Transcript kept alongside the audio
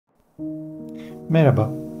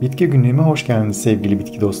Merhaba, Bitki günlüğüme hoş geldiniz sevgili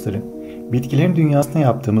bitki dostları. Bitkilerin dünyasına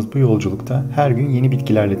yaptığımız bu yolculukta her gün yeni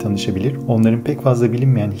bitkilerle tanışabilir, onların pek fazla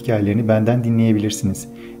bilinmeyen hikayelerini benden dinleyebilirsiniz.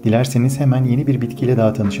 Dilerseniz hemen yeni bir bitkiyle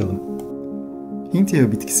daha tanışalım. Hint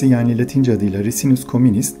yağı bitkisi yani Latince adıyla Ricinus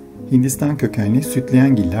communis, Hindistan kökenli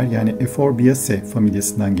sütleğengiller yani Euphorbiaceae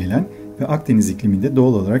famiyasından gelen ve Akdeniz ikliminde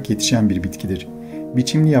doğal olarak yetişen bir bitkidir.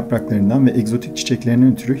 Biçimli yapraklarından ve egzotik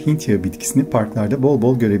çiçeklerinden ötürü Hint yağı bitkisini parklarda bol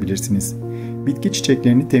bol görebilirsiniz. Bitki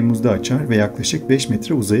çiçeklerini Temmuz'da açar ve yaklaşık 5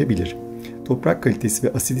 metre uzayabilir. Toprak kalitesi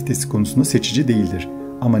ve asiditesi konusunda seçici değildir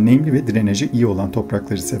ama nemli ve drenajı iyi olan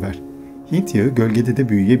toprakları sever. Hint yağı gölgede de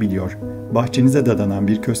büyüyebiliyor. Bahçenize dadanan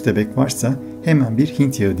bir köstebek varsa hemen bir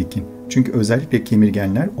Hint yağı dikin. Çünkü özellikle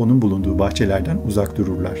kemirgenler onun bulunduğu bahçelerden uzak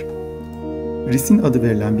dururlar. Risin adı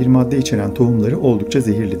verilen bir madde içeren tohumları oldukça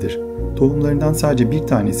zehirlidir. Tohumlarından sadece bir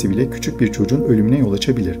tanesi bile küçük bir çocuğun ölümüne yol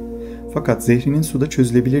açabilir. Fakat zehrinin suda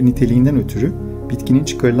çözülebilir niteliğinden ötürü bitkinin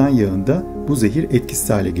çıkarılan yağında bu zehir etkisiz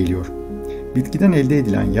hale geliyor. Bitkiden elde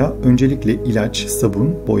edilen yağ öncelikle ilaç,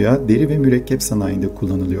 sabun, boya, deri ve mürekkep sanayinde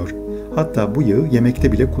kullanılıyor. Hatta bu yağı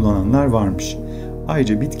yemekte bile kullananlar varmış.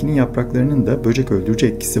 Ayrıca bitkinin yapraklarının da böcek öldürücü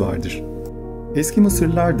etkisi vardır. Eski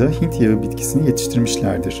Mısırlılar da Hint yağı bitkisini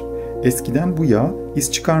yetiştirmişlerdir. Eskiden bu yağ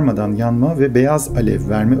iz çıkarmadan yanma ve beyaz alev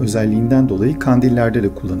verme özelliğinden dolayı kandillerde de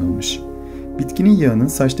kullanılmış. Bitkinin yağının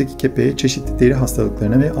saçtaki kepeğe, çeşitli deri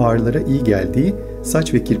hastalıklarına ve ağrılara iyi geldiği,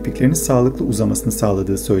 saç ve kirpiklerin sağlıklı uzamasını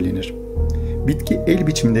sağladığı söylenir. Bitki el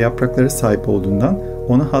biçiminde yapraklara sahip olduğundan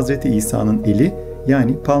ona Hazreti İsa'nın eli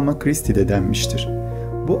yani Palma Christi de denmiştir.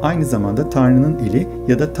 Bu aynı zamanda Tanrı'nın eli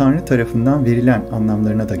ya da Tanrı tarafından verilen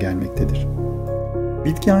anlamlarına da gelmektedir.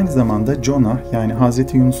 Bitki aynı zamanda Jonah yani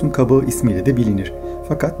Hazreti Yunus'un kabağı ismiyle de bilinir.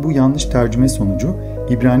 Fakat bu yanlış tercüme sonucu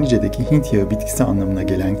İbranice'deki Hint yağı bitkisi anlamına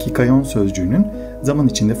gelen kikayon sözcüğünün zaman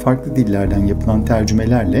içinde farklı dillerden yapılan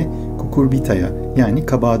tercümelerle kukurbitaya yani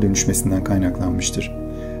kabağa dönüşmesinden kaynaklanmıştır.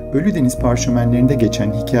 Ölüdeniz parşömenlerinde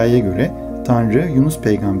geçen hikayeye göre Tanrı Yunus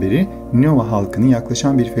peygamberi Ninova halkını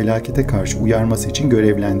yaklaşan bir felakete karşı uyarması için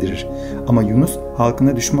görevlendirir. Ama Yunus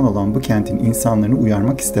halkına düşman olan bu kentin insanlarını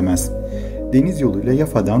uyarmak istemez. Deniz yoluyla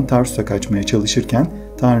Yafa'dan Tarsus'a kaçmaya çalışırken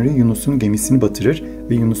Tanrı Yunus'un gemisini batırır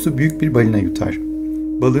ve Yunus'u büyük bir balina yutar.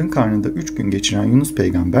 Balığın karnında 3 gün geçiren Yunus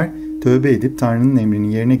peygamber tövbe edip Tanrı'nın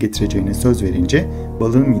emrini yerine getireceğine söz verince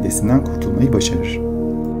balığın midesinden kurtulmayı başarır.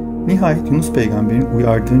 Nihayet Yunus peygamberin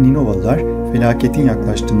uyardığı Ninovalılar felaketin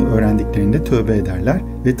yaklaştığını öğrendiklerinde tövbe ederler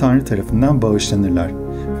ve Tanrı tarafından bağışlanırlar.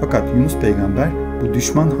 Fakat Yunus peygamber bu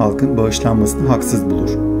düşman halkın bağışlanmasını haksız bulur.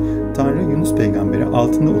 Tanrı Yunus peygambere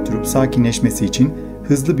altında oturup sakinleşmesi için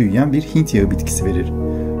hızlı büyüyen bir Hint yağı bitkisi verir.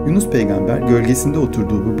 Yunus peygamber gölgesinde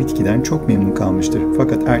oturduğu bu bitkiden çok memnun kalmıştır.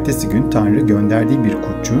 Fakat ertesi gün Tanrı gönderdiği bir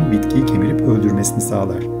kurtçuğun bitkiyi kemirip öldürmesini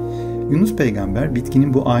sağlar. Yunus peygamber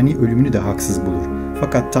bitkinin bu ani ölümünü de haksız bulur.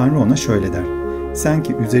 Fakat Tanrı ona şöyle der: "Sen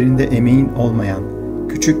ki üzerinde emeğin olmayan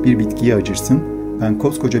küçük bir bitkiye acırsın, ben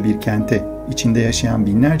koskoca bir kente, içinde yaşayan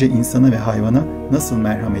binlerce insana ve hayvana nasıl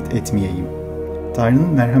merhamet etmeyeyim?"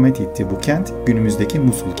 Tanrı'nın merhamet ettiği bu kent günümüzdeki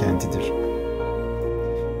Musul kentidir.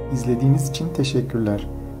 İzlediğiniz için teşekkürler.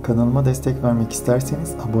 Kanalıma destek vermek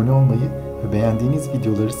isterseniz abone olmayı ve beğendiğiniz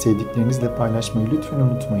videoları sevdiklerinizle paylaşmayı lütfen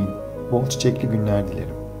unutmayın. Bol çiçekli günler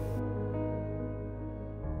dilerim.